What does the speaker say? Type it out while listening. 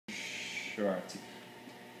Sure.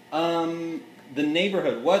 The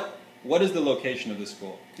neighborhood. What is the location of the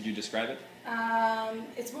school? Could you describe it?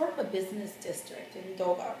 It's more of a business district in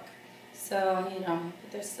Dogok. So,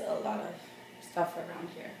 but there's still a lot of stuff around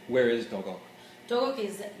here. Where is Dogok? Dogok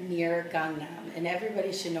is near Gangnam, and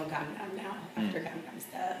everybody should know Gangnam now after Gangnam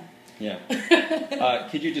Style. Yeah.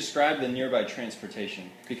 Could you describe the nearby transportation?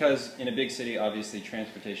 Because in a big city, obviously,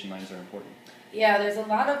 transportation lines are important. Yeah, there's a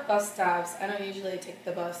lot of bus stops. I don't usually take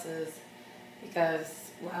the buses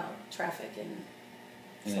because, traffic and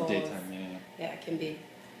in the daytime, yeah. Yeah, it can be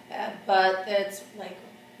bad. But it's like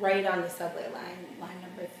right on the subway line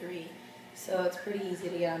number 3. So it's pretty easy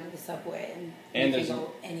to get onto the subway and you can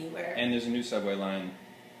go anywhere. And there's a new subway line,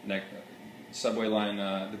 the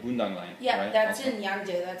Bundang line. Yeah, right? that's in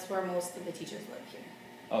Yangjae. That's where most of the teachers live here.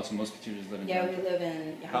 Oh, so most teachers live in Yeah, Yangjae. we live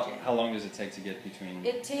in Yangjae. How long does it take to get between?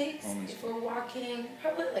 It takes, if we're walking,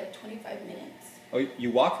 probably like 25 minutes. Oh,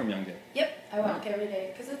 you walk from Yangjae? Yep, I walk every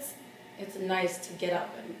day because it's nice to get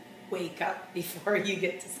up and wake up before you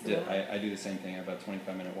get to school. Yeah, I do the same thing. I have about a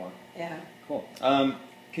 25-minute walk. Yeah. Cool.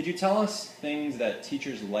 Could you tell us things that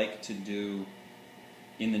teachers like to do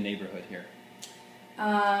in the neighborhood here?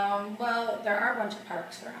 Well, there are a bunch of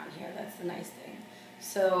parks around here. That's the nice thing.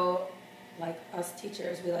 So, like us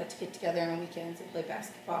teachers, we like to get together on weekends and play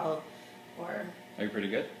basketball. Or Are you pretty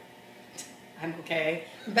good? I'm okay.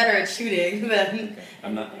 I'm better at shooting than.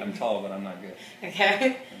 Okay. I'm tall, but I'm not good.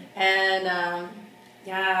 Okay. And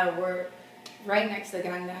yeah, we're right next to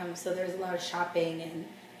Gangnam, so there's a lot of shopping and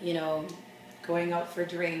going out for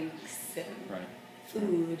drinks and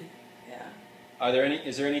food. Yeah.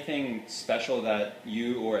 Is there anything special that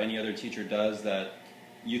you or any other teacher does that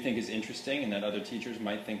you think is interesting and that other teachers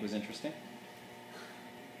might think was interesting?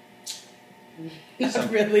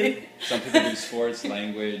 Not really. Some people do sports,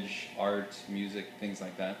 language, art, music, things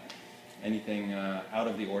like that. Anything out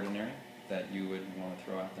of the ordinary that you would want to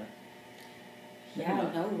throw out there?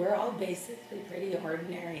 Yeah, no, we're all basically pretty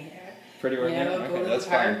ordinary here. Pretty ordinary? Go Okay, to that's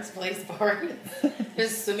the fine. parks, play sports.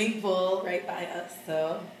 There's a swimming pool right by us,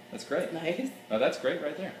 so that's great. It's nice. Oh, that's great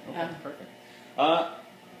right there. Okay, Yeah. perfect.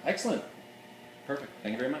 Excellent. Perfect.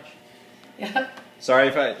 Thank you very much. Yeah. Sorry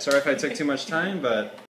if I took too much time, but